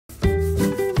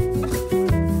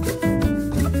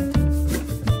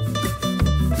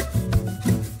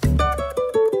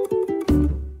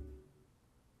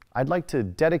I'd like to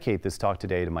dedicate this talk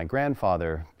today to my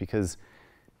grandfather because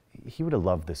he would have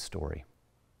loved this story.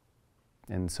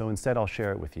 And so instead, I'll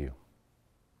share it with you.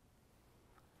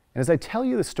 And as I tell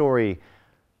you the story,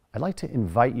 I'd like to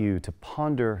invite you to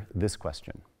ponder this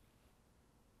question.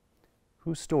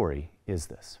 Whose story is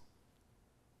this?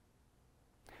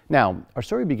 Now, our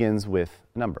story begins with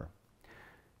a number,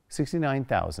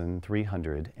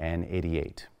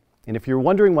 69,388. And if you're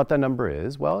wondering what that number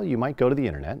is, well, you might go to the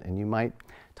internet and you might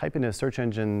type in a search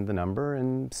engine the number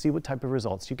and see what type of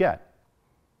results you get.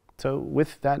 So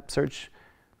with that search,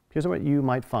 here's what you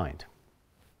might find.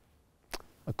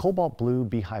 A cobalt blue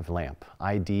beehive lamp,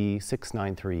 ID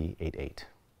 69388.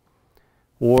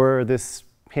 Or this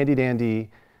handy-dandy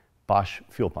Bosch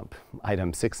fuel pump,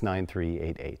 item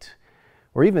 69388.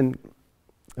 Or even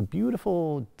a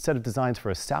beautiful set of designs for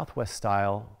a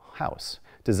Southwest-style house,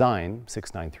 design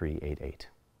 69388.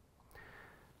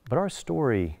 But our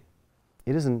story,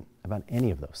 it isn't about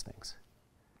any of those things.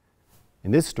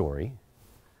 In this story,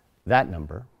 that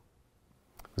number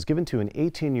was given to an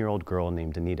 18-year-old girl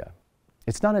named Anita.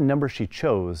 It's not a number she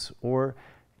chose or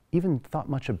even thought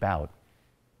much about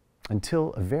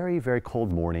until a very, very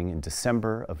cold morning in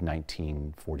December of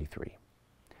 1943.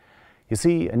 You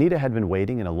see, Anita had been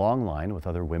waiting in a long line with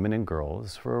other women and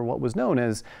girls for what was known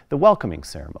as the welcoming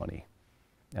ceremony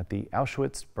at the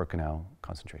Auschwitz-Birkenau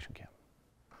concentration camp.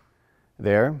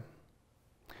 There,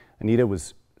 Anita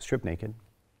was stripped naked,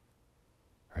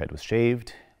 her head was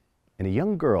shaved, and a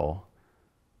young girl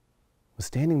was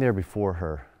standing there before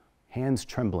her, hands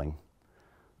trembling,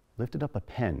 lifted up a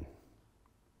pen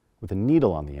with a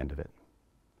needle on the end of it.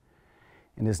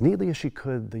 And as neatly as she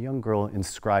could, the young girl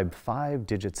inscribed 5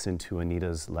 digits into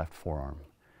Anita's left forearm,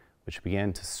 which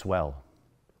began to swell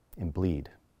and bleed.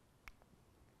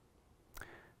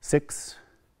 6,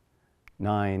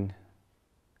 9,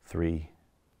 3,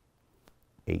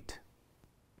 8,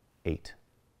 8.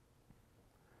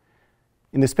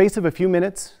 In the space of a few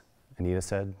minutes, Anita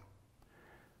said,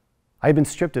 I had been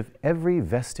stripped of every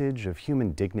vestige of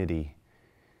human dignity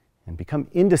and become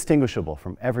indistinguishable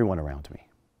from everyone around me.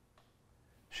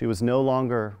 She was no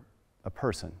longer a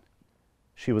person.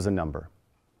 She was a number.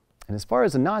 And as far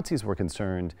as the Nazis were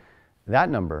concerned, that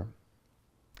number,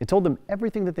 it told them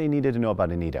everything that they needed to know about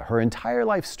Anita, her entire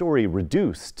life story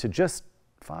reduced to just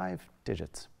 5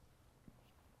 digits.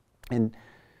 And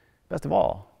best of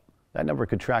all, that number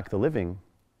could track the living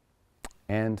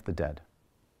and the dead.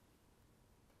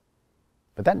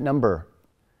 But that number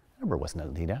wasn't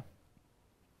Anita.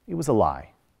 It was a lie.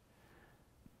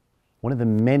 One of the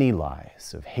many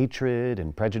lies of hatred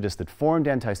and prejudice that formed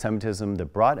anti-Semitism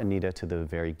that brought Anita to the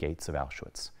very gates of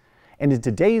Auschwitz. And in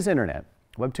today's internet,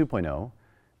 Web 2.0,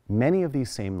 many of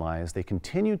these same lies, they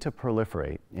continue to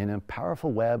proliferate in a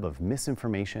powerful web of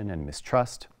misinformation and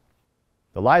mistrust.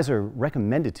 The lies are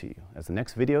recommended to you as the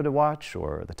next video to watch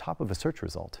or the top of a search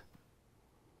result.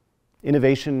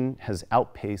 Innovation has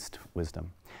outpaced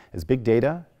wisdom, as big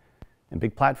data and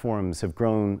big platforms have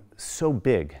grown so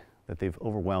big that they've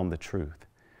overwhelmed the truth.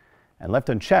 And left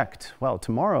unchecked, well,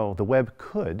 tomorrow the web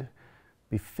could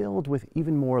be filled with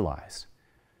even more lies.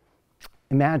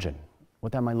 Imagine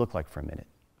what that might look like for a minute.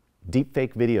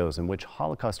 Deepfake videos in which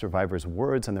Holocaust survivors'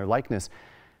 words and their likeness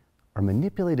are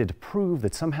manipulated to prove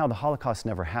that somehow the Holocaust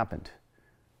never happened.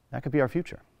 That could be our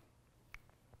future.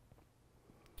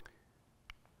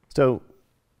 So,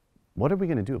 what are we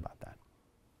going to do about that?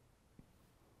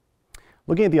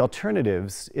 Looking at the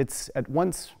alternatives, it's at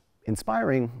once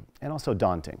inspiring and also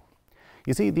daunting.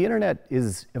 You see, the internet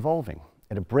is evolving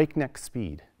at a breakneck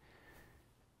speed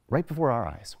right before our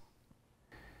eyes.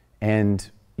 And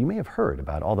you may have heard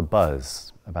about all the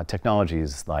buzz about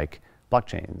technologies like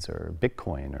blockchains or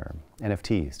Bitcoin or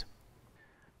NFTs.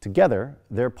 Together,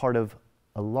 they're part of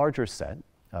a larger set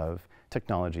of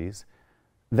technologies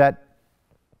that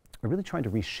are really trying to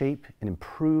reshape and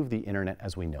improve the internet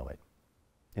as we know it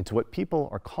into what people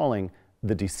are calling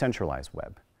the decentralized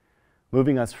web,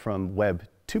 moving us from Web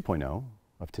 2.0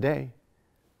 of today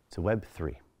to Web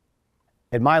 3.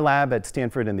 At my lab at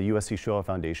Stanford and the USC Shoah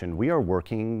Foundation, we are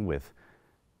working with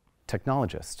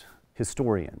technologists,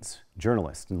 historians,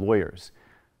 journalists, and lawyers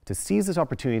to seize this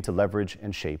opportunity to leverage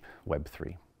and shape Web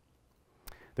 3.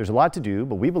 There's a lot to do,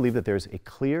 but we believe that there's a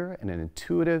clear and an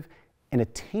intuitive and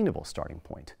attainable starting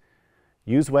point.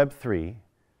 Use Web 3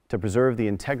 to preserve the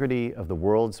integrity of the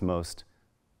world's most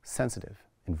sensitive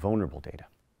and vulnerable data.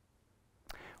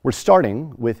 We're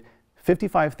starting with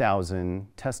 55,000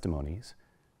 testimonies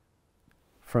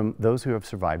from those who have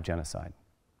survived genocide.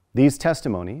 These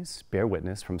testimonies bear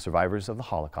witness from survivors of the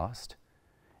Holocaust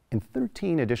and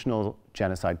 13 additional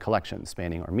genocide collections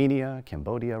spanning Armenia,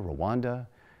 Cambodia, Rwanda,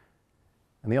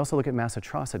 And they also look at mass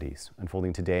atrocities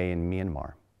unfolding today in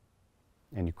Myanmar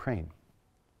and Ukraine.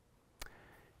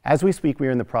 As we speak, we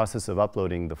are in the process of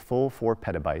uploading the full 4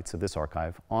 petabytes of this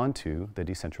archive onto the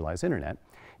decentralized internet.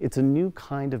 It's a new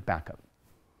kind of backup.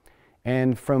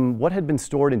 And from what had been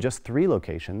stored in just 3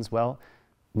 locations, well,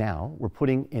 now we're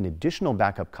putting an additional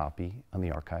backup copy on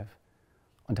the archive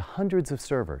onto hundreds of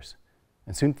servers,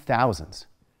 and soon thousands,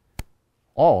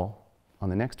 all on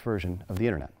the next version of the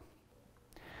internet.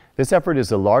 This effort is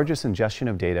the largest ingestion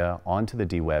of data onto the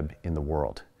D-Web in the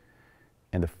world.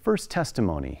 And the first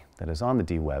testimony that is on the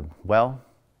D-Web, well,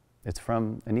 it's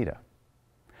from Anita.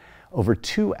 Over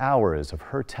 2 hours of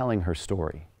her telling her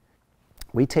story.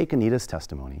 We take Anita's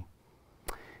testimony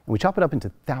and we chop it up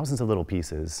into thousands of little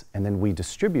pieces, and then we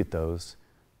distribute those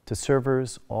to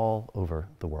servers all over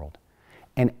the world.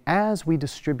 And as we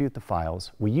distribute the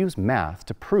files, we use math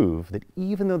to prove that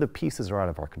even though the pieces are out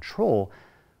of our control,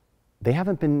 they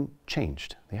haven't been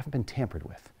changed, they haven't been tampered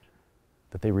with,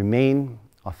 that they remain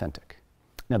authentic.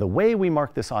 Now, the way we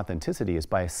mark this authenticity is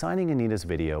by assigning Anita's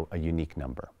video a unique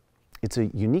number. It's a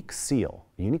unique seal,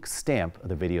 a unique stamp of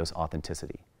the video's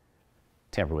authenticity.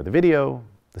 Tamper with the video,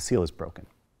 the seal is broken.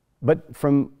 But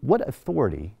from what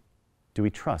authority do we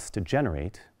trust to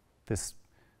generate this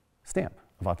stamp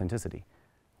of authenticity?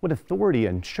 What authority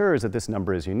ensures that this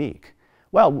number is unique?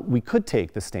 Well, we could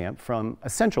take the stamp from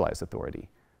a centralized authority,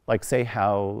 like say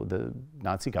how the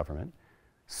Nazi government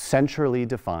centrally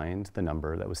defined the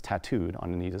number that was tattooed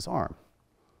on Anita's arm.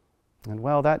 And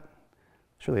well,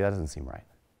 surely that doesn't seem right.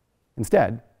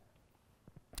 Instead,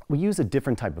 we use a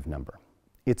different type of number.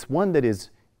 It's one that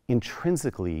is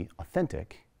intrinsically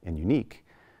authentic and unique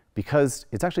because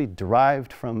it's actually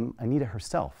derived from Anita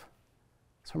herself.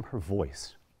 It's from her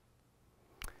voice.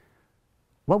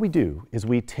 What we do is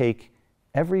we take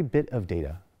every bit of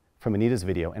data from Anita's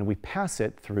video and we pass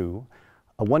it through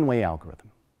a one-way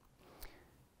algorithm.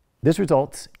 This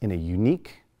results in a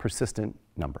unique, persistent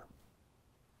number.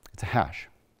 It's a hash.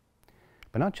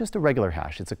 But not just a regular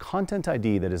hash, it's a content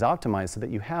ID that is optimized so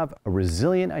that you have a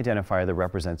resilient identifier that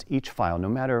represents each file no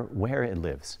matter where it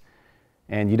lives.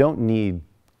 And you don't need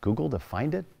Google to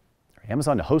find it, or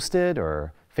Amazon to host it,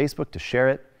 or Facebook to share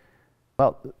it.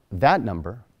 Well, that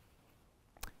number,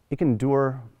 it can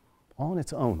endure all on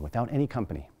its own without any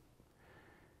company.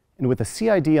 And with the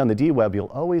CID on the D-Web, you'll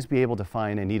always be able to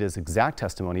find Anita's exact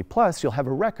testimony, plus you'll have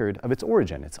a record of its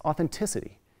origin, its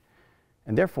authenticity.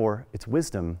 And therefore, its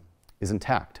wisdom is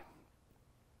intact.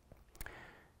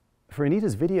 For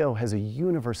Anita's video has a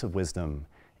universe of wisdom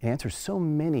and answers so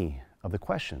many of the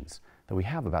questions that we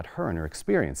have about her and her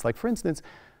experience. Like, for instance,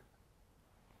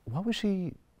 what was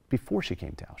she before she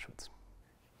came to Auschwitz?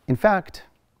 In fact,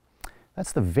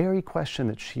 that's the very question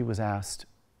that she was asked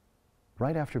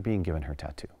right after being given her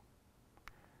tattoo.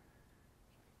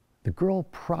 The girl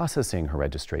processing her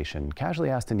registration casually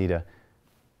asked Anita,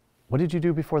 "What did you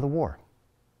do before the war?"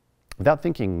 Without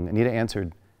thinking, Anita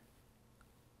answered,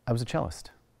 "I was a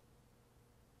cellist."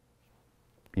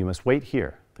 "You must wait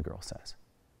here," the girl says.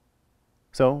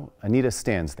 So Anita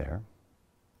stands there,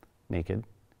 naked,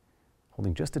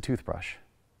 holding just a toothbrush.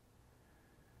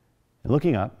 And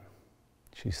looking up,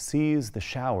 she sees the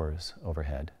showers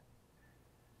overhead.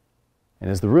 And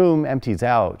as the room empties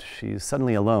out, she's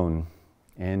suddenly alone,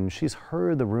 and she's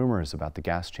heard the rumors about the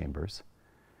gas chambers.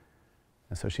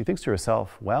 And so she thinks to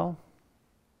herself, well,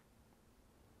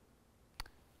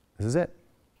 this is it.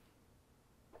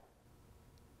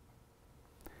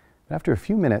 But after a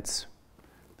few minutes,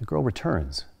 the girl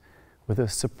returns with a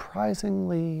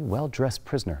surprisingly well-dressed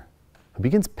prisoner who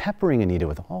begins peppering Anita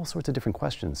with all sorts of different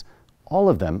questions, all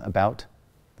of them about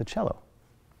the cello.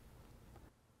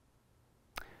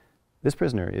 This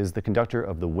prisoner is the conductor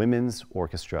of the Women's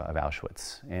Orchestra of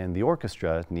Auschwitz, and the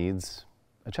orchestra needs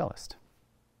a cellist.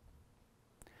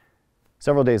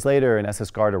 Several days later, an SS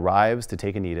guard arrives to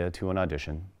take Anita to an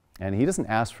audition, and he doesn't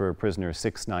ask for prisoner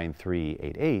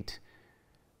 69388.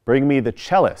 "Bring me the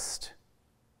cellist,"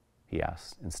 he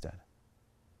asks instead.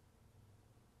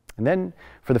 And then,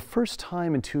 for the first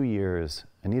time in 2 years,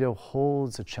 Anita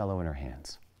holds a cello in her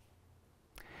hands.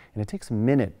 And it takes a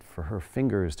minute for her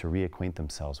fingers to reacquaint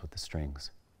themselves with the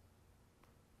strings.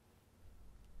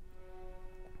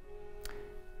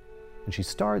 And she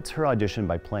starts her audition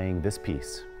by playing this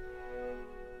piece,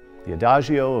 the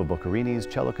Adagio of Boccherini's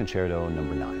Cello Concerto No.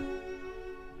 9.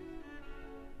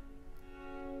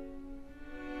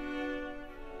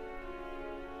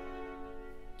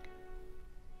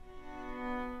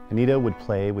 Anita would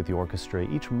play with the orchestra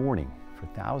each morning for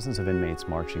thousands of inmates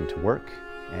marching to work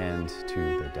and to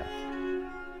their death.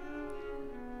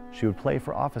 She would play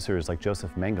for officers like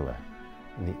Joseph Mengele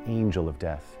in The Angel of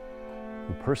Death,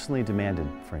 who personally demanded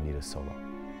for Anita's solo.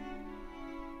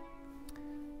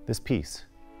 This piece,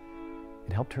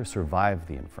 it helped her survive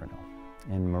the inferno,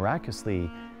 and miraculously,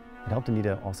 it helped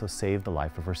Anita also save the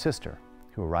life of her sister,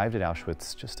 who arrived at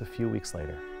Auschwitz just a few weeks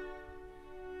later.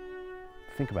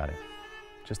 Think about it,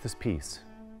 just this piece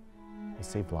has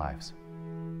saved lives.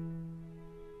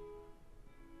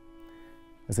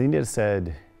 As Anita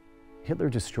said, Hitler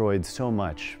destroyed so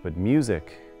much, but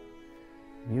music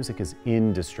is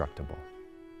indestructible.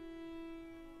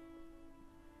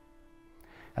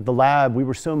 At the lab, we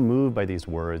were so moved by these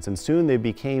words, and soon they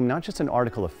became not just an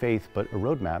article of faith, but a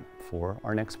roadmap for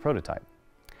our next prototype.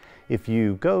 If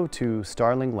you go to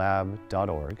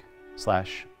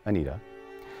starlinglab.org/Anita,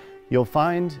 you'll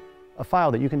find a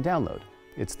file that you can download.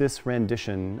 It's this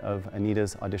rendition of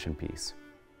Anita's audition piece,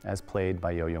 as played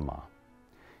by Yo-Yo Ma.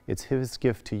 It's his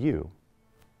gift to you,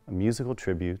 a musical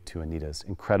tribute to Anita's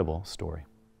incredible story.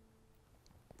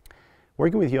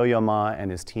 Working with Yo-Yo Ma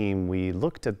and his team, we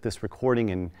looked at this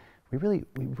recording and we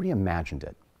reimagined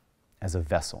it as a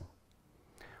vessel.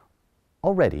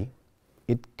 Already,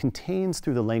 it contains,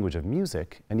 through the language of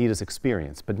music, Anita's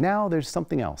experience, but now there's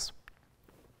something else.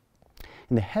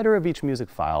 In the header of each music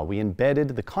file, we embedded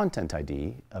the content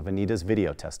ID of Anita's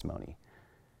video testimony.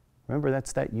 Remember,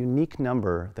 that's that unique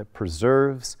number that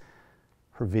preserves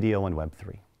her video on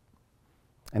Web3.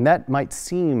 And that might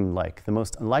seem like the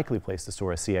most unlikely place to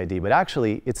store a CID, but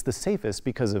actually it's the safest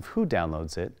because of who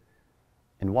downloads it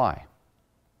and why.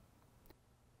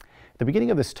 At the beginning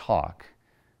of this talk,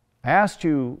 I asked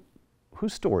you,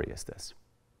 whose story is this?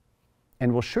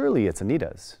 And well, surely it's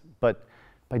Anita's, but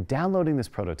by downloading this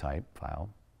prototype file,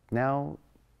 now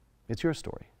it's your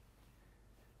story.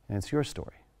 And it's your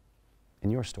story.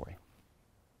 And your story.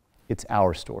 It's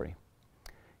our story.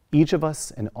 Each of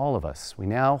us and all of us, we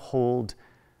now hold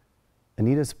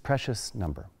Anita's precious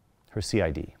number, her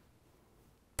CID.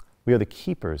 We are the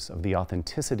keepers of the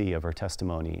authenticity of her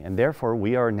testimony, and therefore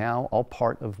we are now all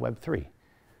part of Web3.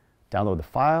 Download the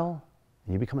file,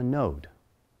 and you become a node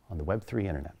on the Web3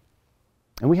 internet.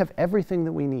 And we have everything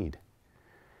that we need.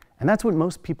 And that's what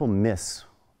most people miss.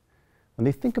 When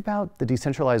they think about the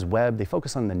decentralized web, they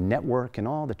focus on the network and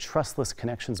all the trustless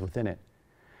connections within it.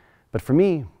 But for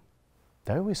me,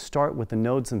 I always start with the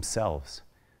nodes themselves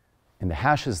and the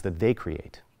hashes that they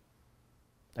create.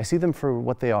 I see them for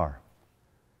what they are.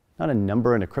 Not a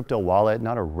number in a crypto wallet,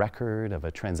 not a record of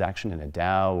a transaction in a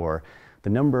DAO, or the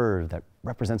number that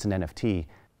represents an NFT.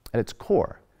 At its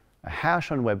core, a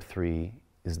hash on Web3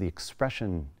 is the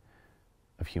expression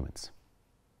of humans.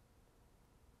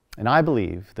 And I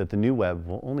believe that the new web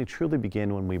will only truly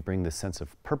begin when we bring this sense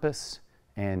of purpose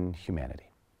and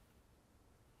humanity.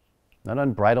 Not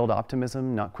unbridled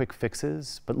optimism, not quick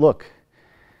fixes, but look,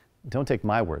 don't take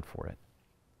my word for it.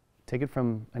 Take it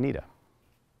from Anita.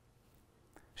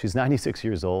 She's 96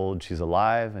 years old, she's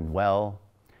alive and well.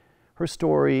 Her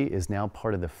story is now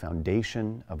part of the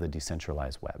foundation of the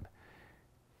decentralized web.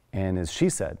 And as she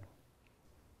said,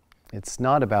 it's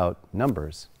not about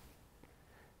numbers,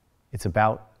 it's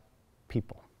about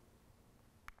people.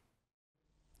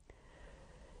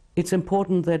 It's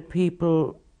important that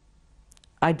people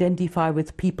identify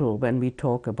with people when we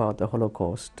talk about the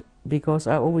Holocaust, because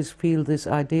I always feel this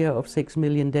idea of 6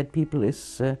 million dead people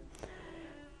is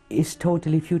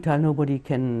totally futile. Nobody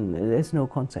can, there's no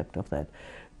concept of that.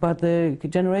 But the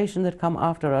generation that come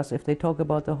after us, if they talk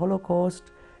about the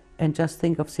Holocaust and just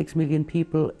think of 6 million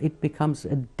people, it becomes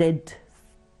a dead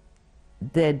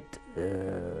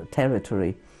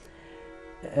territory.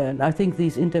 And I think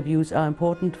these interviews are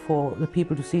important for the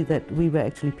people to see that we were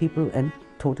actually people, and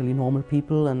totally normal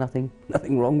people, and nothing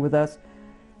wrong with us,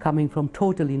 coming from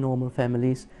totally normal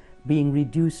families, being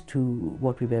reduced to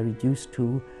what we were reduced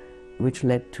to, which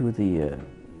led to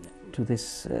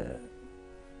this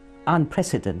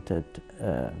unprecedented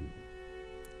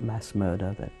mass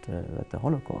murder that the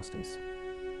Holocaust is.